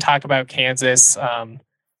 12. We didn't talk about Kansas.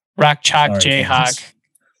 Rock Chalk Jayhawk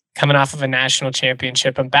coming off of a national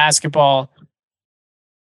championship in basketball.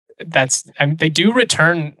 They do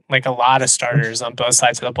return a lot of starters on both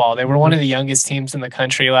sides of the ball. They were one of the youngest teams in the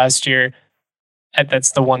country last year.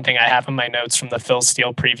 That's the one thing I have in my notes from the Phil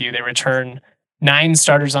Steele preview. They return 9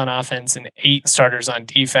 starters on offense and 8 starters on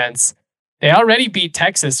defense. They already beat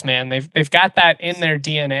Texas, man. They've got that in their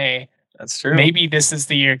DNA. That's true. Maybe this is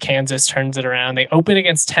the year Kansas turns it around. They open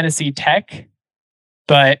against Tennessee Tech,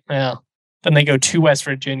 but then they go to West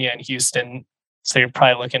Virginia and Houston. So you're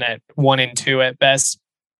probably looking at 1 and 2 at best.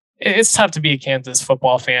 It's tough to be a Kansas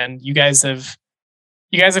football fan. You guys have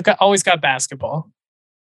always got basketball.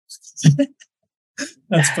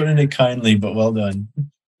 That's putting it kindly, but well done.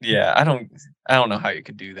 Yeah, I don't know how you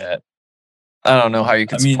could do that. I don't know how you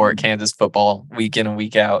could support Kansas football week in and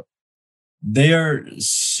week out. They are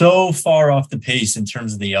so far off the pace in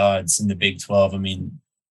terms of the odds in the Big 12.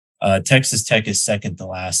 Texas Tech is second to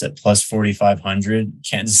last at plus 4,500.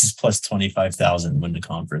 Kansas is plus 25,000 win the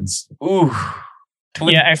conference. Ooh.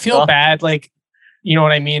 Yeah, I feel bad. You know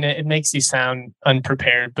what I mean? It makes you sound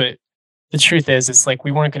unprepared, but the truth is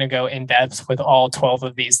we weren't going to go in depth with all 12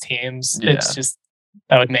 of these teams. Yeah. It's just,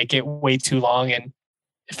 that would make it way too long. And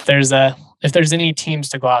if there's any teams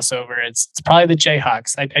to gloss over, it's probably the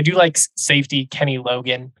Jayhawks. I do like safety Kenny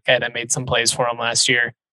Logan, guy that made some plays for him last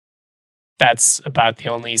year. That's about the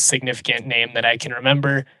only significant name that I can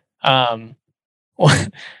remember.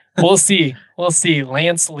 We'll see.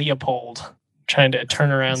 Lance Leopold trying to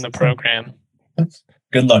turn around the program.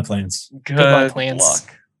 Good luck, Lance. Good luck, Lance.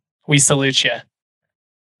 We salute you.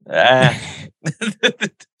 Are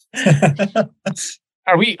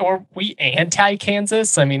we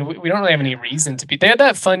anti-Kansas? I mean, we don't really have any reason to be. They had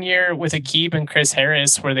that fun year with Aqib and Chris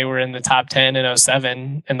Harris where they were in the top 10 in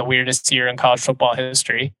 2007 and the weirdest year in college football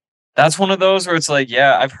history. That's one of those where it's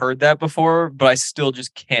yeah, I've heard that before, but I still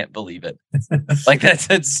just can't believe it.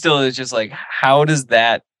 That's still, it's just how does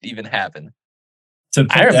that even happen?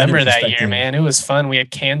 I remember that year, man. It was fun. We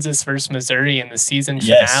had Kansas versus Missouri in the season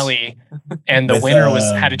finale, and the winner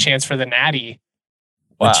had a chance for the Natty.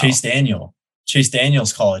 Wow. Chase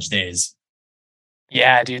Daniel's college days.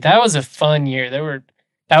 Yeah, dude, that was a fun year.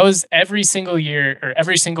 That was every single year or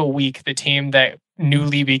every single week, the team that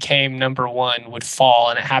newly became number 1 would fall,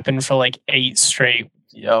 and it happened for 8 straight.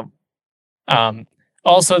 Yep.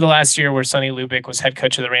 Also, the last year where Sonny Lubick was head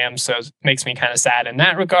coach of the Rams, so it makes me kind of sad in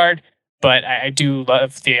that regard. But I do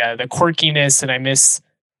love the quirkiness, and I miss.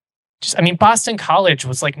 Boston College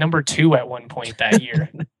was number 2 at one point that year.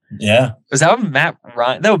 Yeah. Was that Matt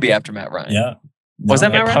Ryan? That would be after Matt Ryan. Yeah. Was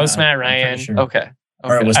that Matt Ryan? Post Matt Ryan? Sure. Okay.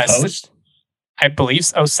 Or it was post? I believe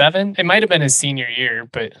 2007. It might have been his senior year,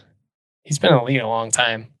 but he's been in the league a long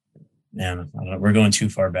time. Yeah, we're going too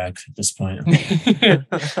far back at this point.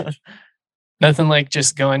 Nothing like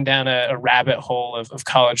just going down a rabbit hole of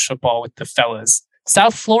college football with the fellas.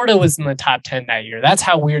 South Florida was in the top 10 that year. That's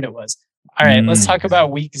how weird it was. All right, let's talk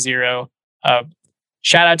about week 0.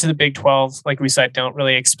 Shout out to the Big 12. Like we said, don't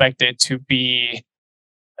really expect it to be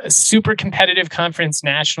a super competitive conference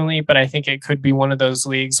nationally, but I think it could be one of those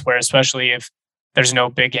leagues where, especially if there's no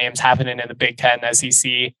big games happening in the Big 10,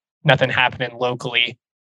 SEC, nothing happening locally.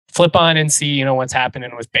 Flip on and see, what's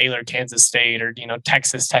happening with Baylor, Kansas State, or,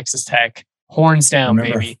 Texas Tech. Horns down,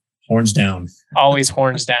 baby. Horns down. Always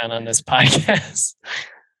horns down on this podcast.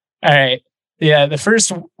 All right. Yeah, the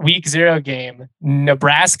first week 0 game,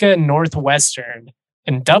 Nebraska Northwestern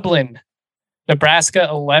in Dublin. Nebraska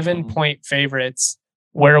 11-point favorites.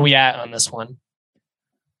 Where are we at on this one?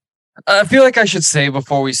 I feel like I should say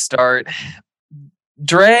before we start,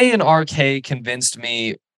 Dre and RK convinced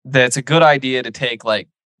me that it's a good idea to take it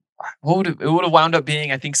would have wound up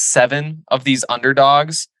being, I think, 7 of these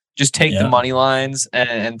underdogs. Just take the money lines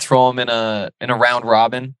and throw them in a round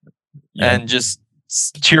robin and just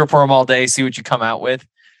cheer for them all day, see what you come out with.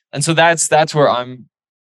 And so that's where I'm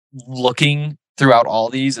looking throughout all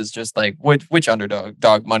these, is just like which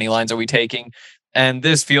underdog money lines are we taking? And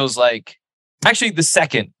this feels like actually the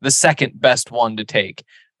second best one to take.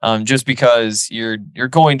 Just because you're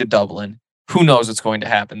going to Dublin. Who knows what's going to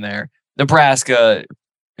happen there? Nebraska,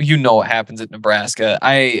 what happens at Nebraska.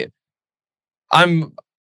 I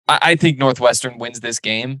think Northwestern wins this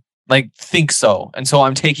game. Think so. And so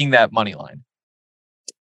I'm taking that money line.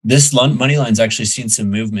 This money line's actually seen some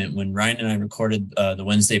movement. When Ryan and I recorded the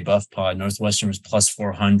Wednesday Buff Pod, Northwestern was plus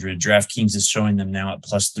 400. DraftKings is showing them now at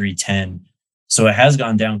plus 310. So it has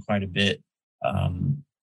gone down quite a bit.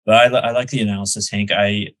 But I like the analysis, Hank.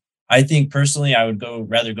 I think personally, I would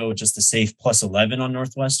rather go with just a safe plus 11 on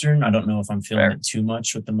Northwestern. I don't know if I'm feeling it too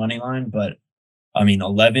much with the money line, but I mean,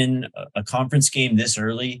 11, a conference game this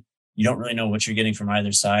early, you don't really know what you're getting from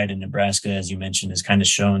either side. And Nebraska, as you mentioned, has kind of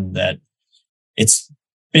shown that it's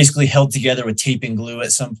basically held together with tape and glue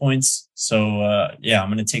at some points. So, I'm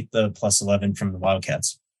going to take the plus 11 from the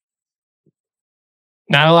Wildcats.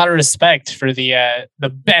 Not a lot of respect for the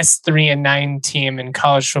best 3-9 team in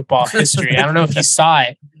college football history. I don't know if you saw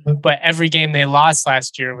it, but every game they lost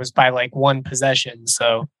last year was by 1 possession.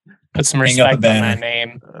 So put some respect on that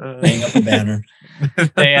name. Hang up a banner.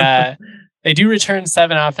 They do return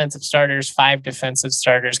 7 offensive starters, 5 defensive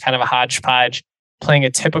starters, kind of a hodgepodge, playing a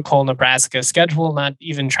typical Nebraska schedule, not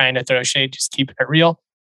even trying to throw shade, just keeping it real.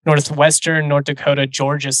 Northwestern, North Dakota,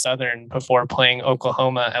 Georgia Southern before playing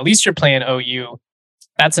Oklahoma. At least you're playing OU.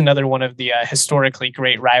 That's another one of the historically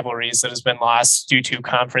great rivalries that has been lost due to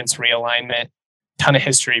conference realignment. Ton of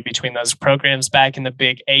history between those programs back in the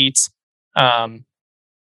Big 8. I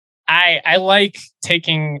like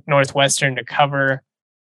taking Northwestern to cover.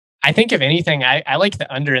 I think if anything, I like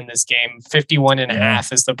the under in this game.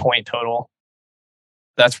 51.5 is the point total.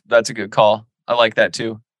 That's a good call. I like that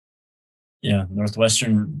too. Yeah,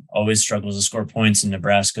 Northwestern always struggles to score points. In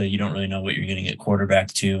Nebraska, you don't really know what you're getting at quarterback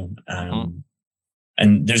too.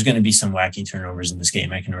 And there's going to be some wacky turnovers in this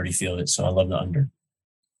game. I can already feel it. So I love the under.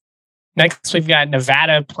 Next, we've got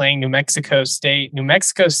Nevada playing New Mexico State. New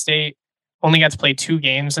Mexico State only got to play 2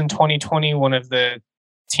 games in 2020. One of the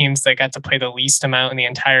teams that got to play the least amount in the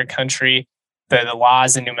entire country. The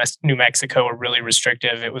laws in New Mexico were really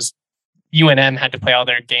restrictive. It was UNM had to play all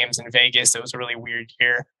their games in Vegas. It was a really weird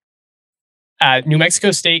year. New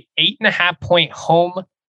Mexico State, 8.5-point home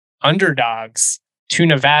underdogs to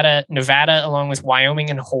Nevada. Nevada, along with Wyoming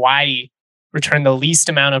and Hawaii, returned the least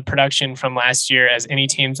amount of production from last year as any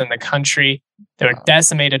teams in the country. They were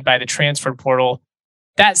decimated by the transfer portal.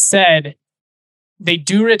 That said, they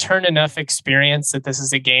do return enough experience that this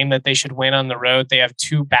is a game that they should win on the road. They have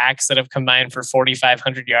 2 backs that have combined for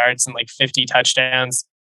 4,500 yards and 50 touchdowns.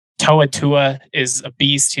 Toa Tua is a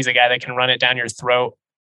beast. He's a guy that can run it down your throat.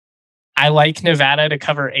 I like Nevada to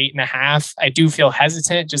cover 8.5. I do feel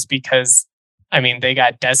hesitant just because, they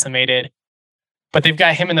got decimated, but they've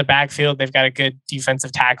got him in the backfield. They've got a good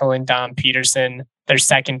defensive tackle in Dom Peterson. Their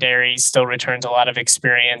secondary still returns a lot of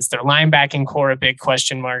experience. Their linebacking core, a big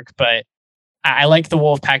question mark, but I like the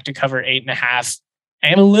Wolfpack to cover 8.5. I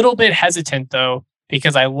am a little bit hesitant though,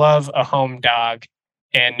 because I love a home dog,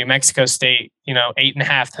 and New Mexico State,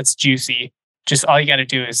 8.5, that's juicy. Just all you got to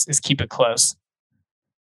do is keep it close.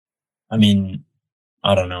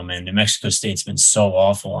 I don't know, man. New Mexico State's been so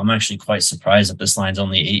awful. I'm actually quite surprised that this line's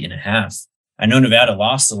only 8.5. I know Nevada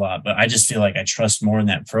lost a lot, but I just feel like I trust more in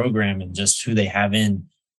that program and just who they have in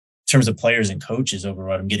terms of players and coaches over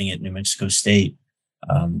what I'm getting at New Mexico State.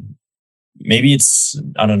 Maybe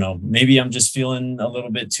I don't know. Maybe I'm just feeling a little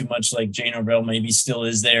bit too much like Jay Norvell maybe still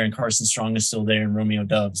is there and Carson Strong is still there and Romeo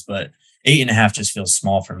Doubs, but 8.5 just feels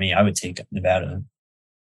small for me. I would take Nevada.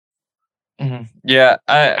 Mm-hmm. Yeah,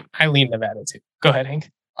 I lean Nevada too. Go ahead, Hank.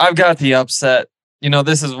 I've got the upset.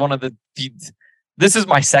 This is one of this is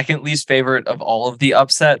my second least favorite of all of the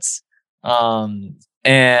upsets. And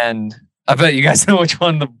I bet you guys know which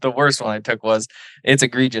one the worst one I took was. It's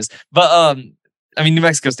egregious. But New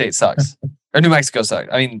Mexico State sucks. Or New Mexico sucks.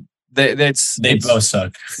 They both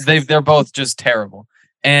suck. They're both just terrible.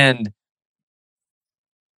 And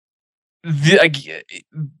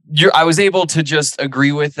I was able to just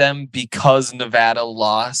agree with them because Nevada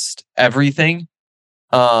lost everything.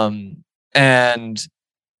 And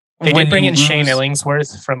they did bring in Shane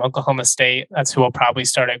Illingsworth from Oklahoma State. That's who will probably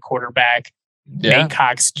start at quarterback. Yeah. Nate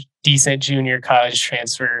Cox, decent junior college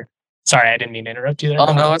transfer. Sorry, I didn't mean to interrupt you there.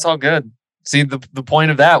 Oh, no, it's all good. See, the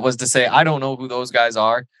point of that was to say, I don't know who those guys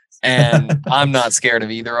are, and I'm not scared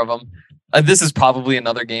of either of them. This is probably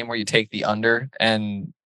another game where you take the under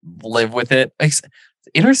and live with it.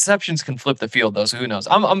 Interceptions can flip the field, though, so who knows?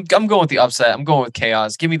 I'm going with the upset. I'm going with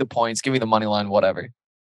chaos. Give me the points. Give me the money line, whatever.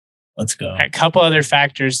 Let's go. A couple other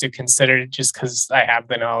factors to consider just because I have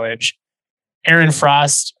the knowledge. Aaron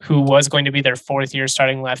Frost, who was going to be their 4th year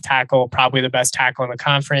starting left tackle, probably the best tackle in the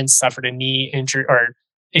conference, suffered a knee injury or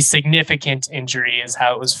a significant injury is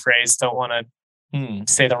how it was phrased. Don't want to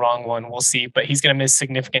say the wrong one. We'll see. But he's going to miss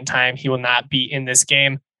significant time. He will not be in this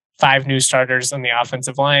game. 5 new starters on the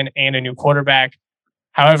offensive line and a new quarterback.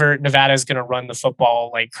 However, Nevada is going to run the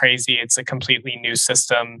football like crazy. It's a completely new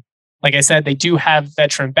system. Like I said, they do have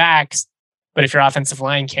veteran backs, but if your offensive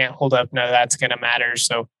line can't hold up, none of that's going to matter.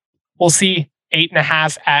 So we'll see.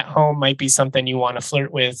 8.5 at home might be something you want to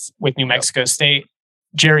flirt with New Mexico State.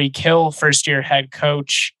 Jerry Kill, first-year head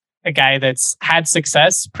coach, a guy that's had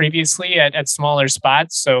success previously at smaller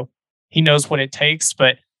spots, so he knows what it takes.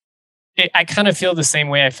 But I kind of feel the same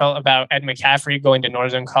way I felt about Ed McCaffrey going to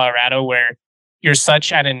Northern Colorado, where you're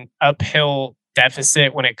such at an uphill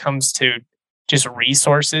deficit when it comes to just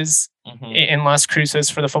resources in Las Cruces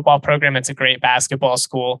for the football program. It's a great basketball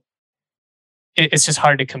school. It's just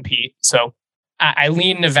hard to compete. So I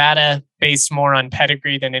lean Nevada based more on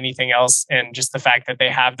pedigree than anything else, and just the fact that they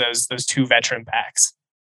have those 2 veteran backs.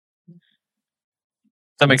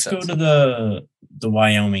 That makes sense. Let's go to the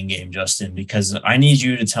Wyoming game, Justin, because I need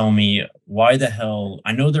you to tell me why the hell,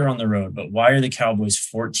 I know they're on the road, but why are the Cowboys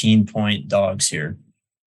 14-point dogs here?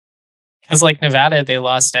 Because like Nevada, they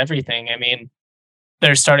lost everything. I mean,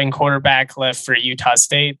 their starting quarterback left for Utah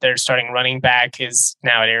State. Their starting running back is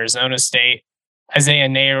now at Arizona State. Isaiah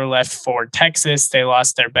Nair left for Texas. They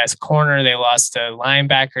lost their best corner. They lost a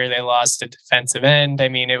linebacker. They lost a defensive end. I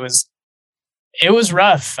mean, it was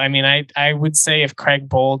rough. I mean, I would say if Craig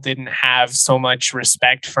Bowl didn't have so much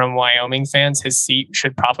respect from Wyoming fans, his seat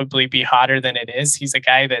should probably be hotter than it is. He's a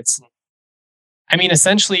guy that's, I mean,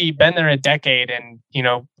 essentially been there a decade and,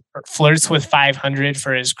 flirts with 500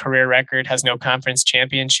 for his career record, has no conference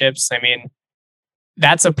championships. I mean,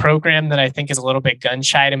 that's a program that I think is a little bit gun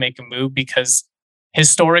shy to make a move because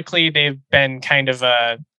historically they've been kind of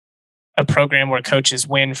a program where coaches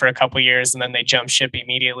win for a couple of years and then they jump ship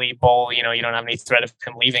immediately. Bowl, you don't have any threat of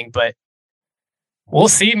him leaving, but we'll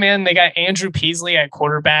see, man. They got Andrew Peasley at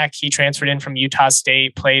quarterback. He transferred in from Utah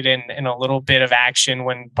State, played in a little bit of action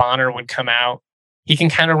when Bonner would come out. He can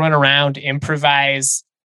kind of run around, improvise.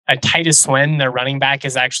 Titus Swen, their running back,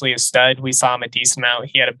 is actually a stud. We saw him a decent amount.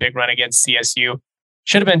 He had a big run against CSU.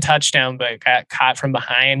 Should have been touchdown, but got caught from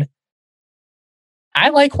behind. I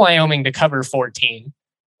like Wyoming to cover 14.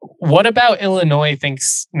 What about Illinois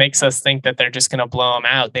makes us think that they're just going to blow them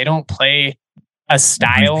out? They don't play a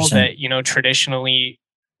style 100%. That, traditionally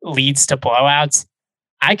leads to blowouts.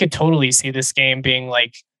 I could totally see this game being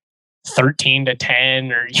like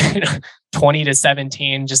 13-10 or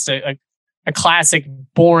 20-17, just a classic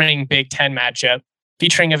boring Big Ten matchup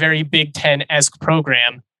featuring a very Big Ten-esque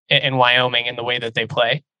program in Wyoming in the way that they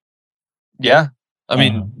play. Yeah. I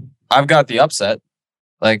mean, I've got the upset.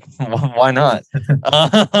 Like, why not?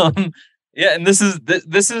 Yeah. And this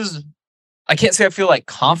is, I can't say I feel like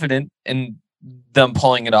confident in them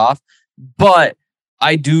pulling it off, but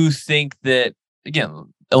I do think that,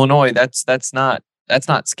 again, Illinois, that's not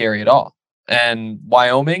scary at all. And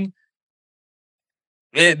Wyoming,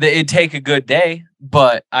 it'd take a good day,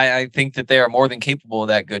 but I think that they are more than capable of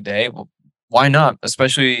that good day. Well, why not?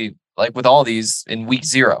 Especially like with all these in week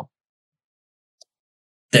 0.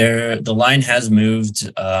 The line has moved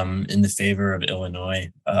in the favor of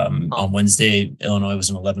Illinois. On Wednesday, Illinois was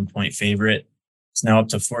an 11-point favorite. It's now up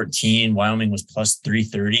to 14. Wyoming was plus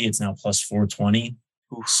 330. It's now plus 420.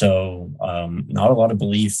 So not a lot of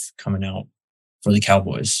belief coming out for the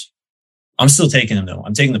Cowboys. I'm still taking them, though.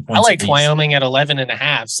 I'm taking the points. I liked Wyoming at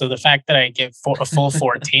 11.5. So the fact that I get a full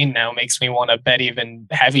 14 now makes me want to bet even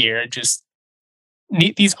heavier. Just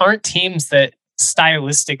these aren't teams that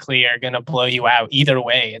stylistically are going to blow you out either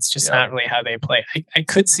way. It's just not really how they play. I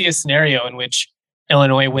could see a scenario in which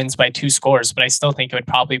Illinois wins by 2 scores, but I still think it would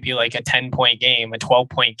probably be like a 10-point game, a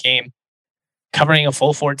 12-point game. Covering a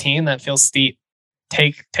full 14, that feels steep.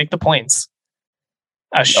 Take the points.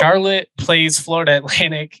 Charlotte plays Florida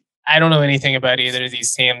Atlantic. I don't know anything about either of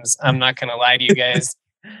these teams. I'm not going to lie to you guys.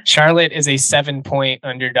 Charlotte is a 7-point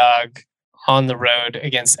underdog on the road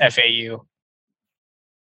against FAU.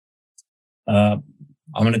 I'm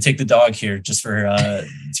going to take the dog here just for to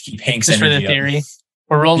keep Hank's just energy for the theory. Up.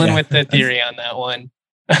 We're rolling with the theory on that one.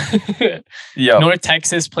 North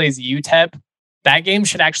Texas plays UTEP. That game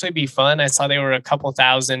should actually be fun. I saw they were a couple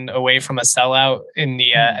thousand away from a sellout in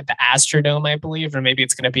the at the Astrodome, I believe, or maybe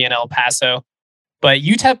it's going to be in El Paso. But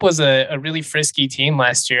UTEP was a really frisky team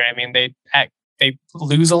last year. I mean, they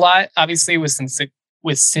lose a lot, obviously, with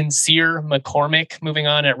Sincere McCormick moving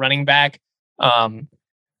on at running back. The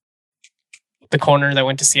corner that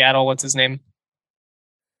went to Seattle, what's his name?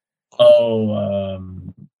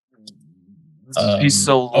 He's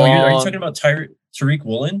so long. Are you talking about Tariq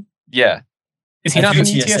Woolen? Yeah. Is he not from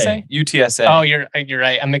UTSA? UTSA. Oh, you're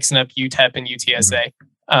right. I'm mixing up UTEP and UTSA.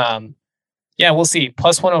 Mm-hmm. Yeah, we'll see.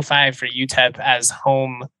 Plus 105 for UTEP as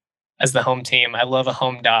the home team. I love a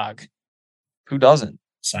home dog. Who doesn't?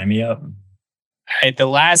 Sign me up. All right, the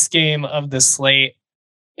last game of the slate,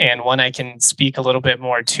 and one I can speak a little bit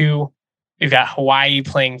more to. We've got Hawaii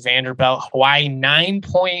playing Vanderbilt. Hawaii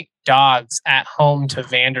 9-point dogs at home to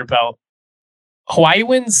Vanderbilt. Hawaii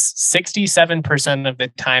wins 67% of the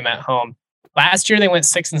time at home. Last year, they went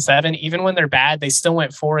 6-7. Even when they're bad, they still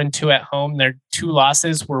went 4-2 at home. Their 2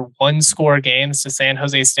 losses were 1-score games to San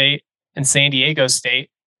Jose State and San Diego State,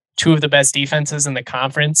 2 of the best defenses in the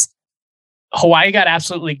conference. Hawaii got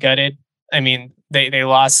absolutely gutted. I mean, they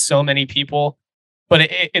lost so many people, but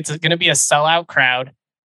it's going to be a sellout crowd.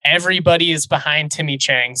 Everybody is behind Timmy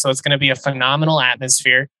Chang, so it's going to be a phenomenal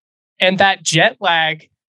atmosphere. And that jet lag,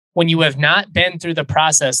 when you have not been through the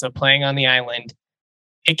process of playing on the island,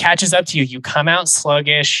 it catches up to you. You come out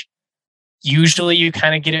sluggish. Usually you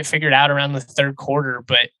kind of get it figured out around the third quarter,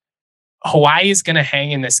 but Hawaii is going to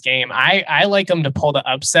hang in this game. I like them to pull the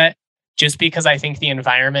upset just because I think the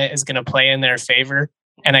environment is going to play in their favor.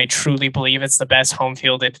 And I truly believe it's the best home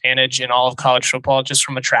field advantage in all of college football, just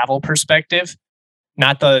from a travel perspective.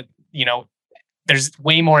 Not there's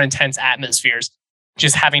way more intense atmospheres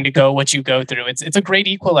just having to go what you go through. It's a great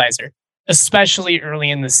equalizer, especially early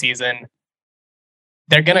in the season.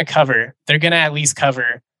 They're going to cover. They're going to at least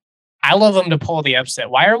cover. I love them to pull the upset.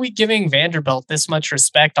 Why are we giving Vanderbilt this much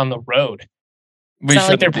respect on the road? It's not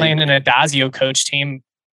like they're playing an Adazio coach team.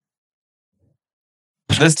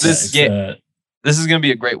 This is going to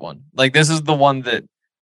be a great one. Like, this is the one that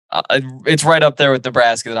it's right up there with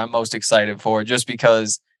Nebraska that I'm most excited for, just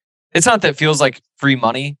because it's not that it feels like free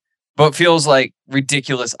money, but it feels like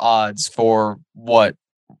ridiculous odds for what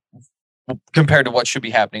compared to what should be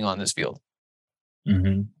happening on this field.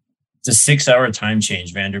 Mm-hmm. It's a 6-hour time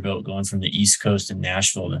change. Vanderbilt going from the East Coast to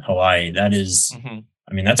Nashville to Hawaii. That is,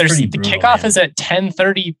 I mean, that's pretty brutal. The kickoff is at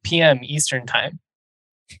 10:30 p.m. Eastern time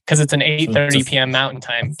because it's an 8:30 p.m. Mountain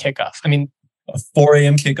time kickoff. I mean, a 4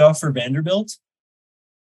 a.m. kickoff for Vanderbilt.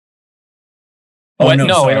 Oh,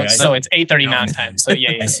 no, it's 8:30 Mountain time. So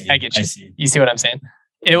yeah, I get you. You see what I'm saying?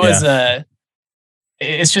 It was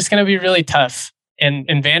it's just going to be really tough. And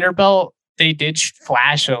Vanderbilt, they did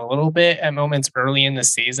flash a little bit at moments early in the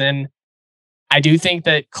season. I do think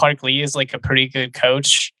that Clark Lee is like a pretty good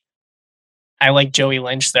coach. I like Joey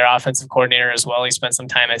Lynch, their offensive coordinator as well. He spent some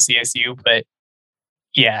time at CSU, but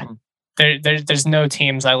yeah, there's no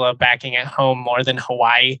teams I love backing at home more than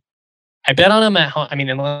Hawaii. I bet on them at home. I mean,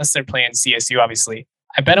 unless they're playing CSU, obviously.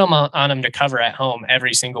 I bet on them to cover at home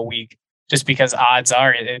every single week, just because odds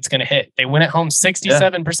are it's going to hit. They win at home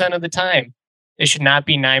 67% of the time. They should not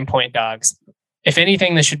be 9-point dogs. If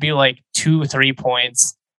anything, this should be like 2-3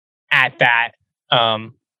 points at that.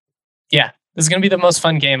 This is going to be the most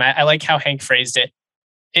fun game. I like how Hank phrased it.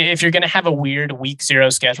 If you're going to have a weird week 0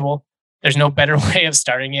 schedule, there's no better way of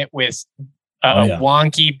starting it with a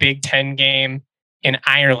wonky Big Ten game in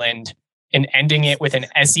Ireland and ending it with an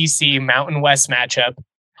SEC Mountain West matchup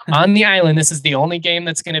on the island. This is the only game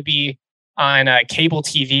that's going to be on cable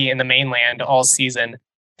TV in the mainland all season.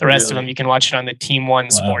 The rest of them, you can watch it on the Team One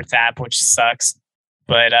Sports app, which sucks.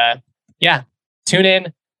 But tune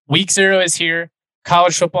in. Week 0 is here.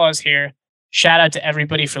 College football is here. Shout out to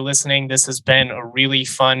everybody for listening. This has been a really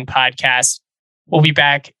fun podcast. We'll be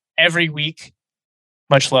back every week.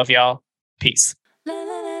 Much love, y'all. Peace.